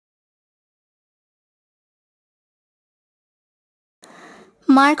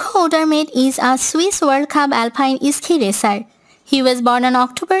Marco Odermatt is a Swiss World Cup alpine ski racer. He was born on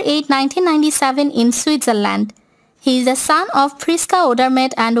October 8, 1997 in Switzerland. He is the son of Priska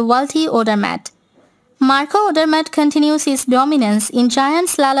Odermatt and Walti Odermatt. Marco Odermatt continues his dominance in giant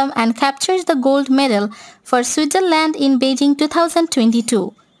slalom and captures the gold medal for Switzerland in Beijing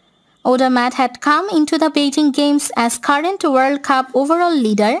 2022. Odermatt had come into the Beijing Games as current World Cup overall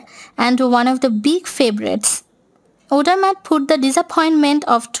leader and one of the big favorites. Odermatt put the disappointment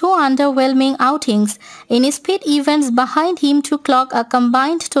of two underwhelming outings in speed events behind him to clock a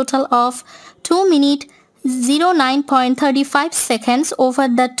combined total of 2 minutes 09.35 seconds over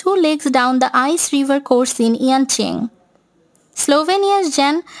the 2 legs down the ice river course in Yancheng. Slovenia's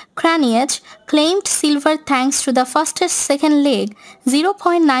Jan Kraniec claimed silver thanks to the fastest second leg,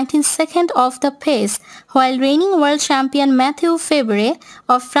 0.19 seconds off the pace, while reigning world champion Mathieu Febvre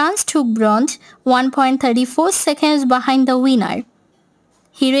of France took bronze, 1.34 seconds behind the winner.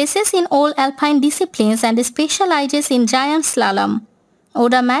 He races in all alpine disciplines and specializes in giant slalom.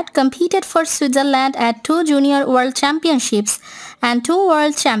 Odermatt competed for Switzerland at 2 Junior World Championships and 2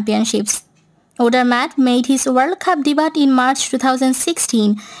 World Championships. Odermatt made his World Cup debut in March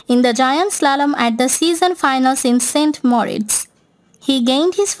 2016 in the giant slalom at the season finals in St. Moritz. He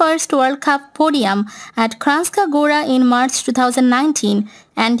gained his first World Cup podium at Kranjska Gora in March 2019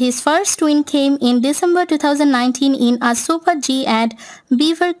 and his first win came in December 2019 in a Super G at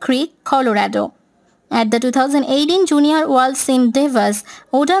Beaver Creek, Colorado. At the 2018 Junior Worlds in Davos,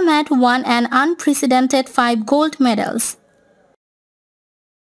 Odermatt won an unprecedented 5 gold medals.